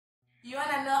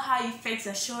to know how you fix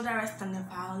a shoulder rest on the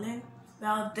violin?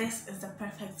 Well, this is the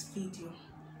perfect video.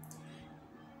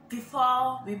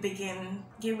 Before we begin,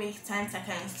 give me 10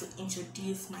 seconds to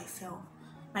introduce myself.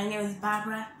 My name is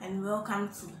Barbara and welcome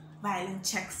to Violin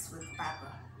Checks with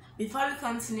Barbara. Before we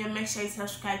continue, make sure you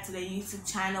subscribe to the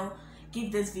YouTube channel,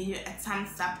 give this video a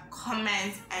thumbs up,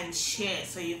 comment and share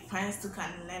so your friends too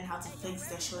can learn how to fix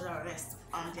the shoulder rest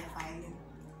on their violin.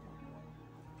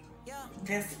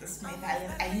 This is my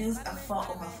violin. I use a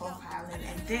 4/4 violin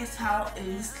and this is how it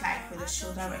looks like with the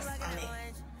shoulder rest on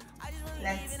it.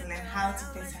 Let's learn how to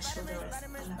fix a shoulder rest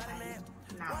on the violin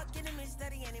now.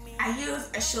 I use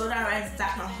a shoulder rest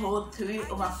that can hold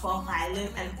 3/4 violin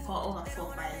and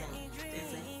 4/4 violin.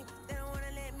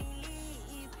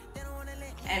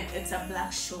 And it's a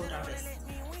black shoulder rest.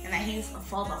 And I use a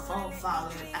 4/4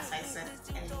 violin as I said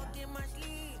earlier.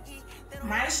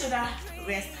 My shoulder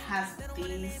rest has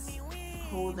these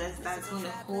holders that's going to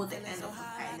hold the end of the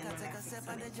violin when I fix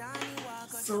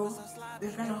it. So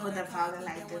we're going to hold the violin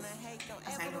like this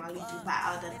as I normally do, but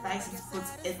I would advise you to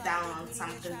put it down on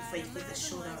something before you put the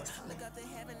shoulder rest on it.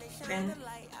 Then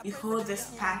you hold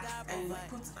this part and you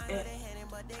put it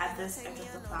at this end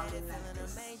of the violin like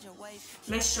this.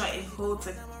 Make sure it holds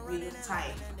it really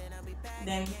tight.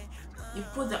 Then you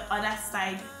put the other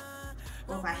side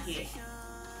over here.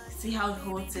 See how it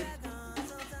holds it?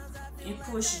 You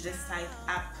push this side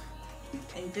up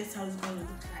and this is how it's going to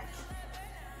look like.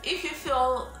 If you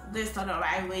feel this is not the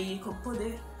right way, you could put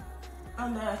it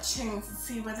under your chin to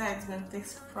see whether it's been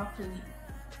fixed properly.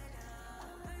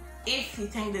 If you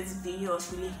think this video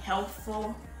is really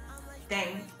helpful,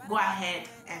 then go ahead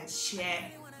and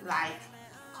share, like,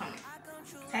 comment.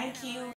 Thank you.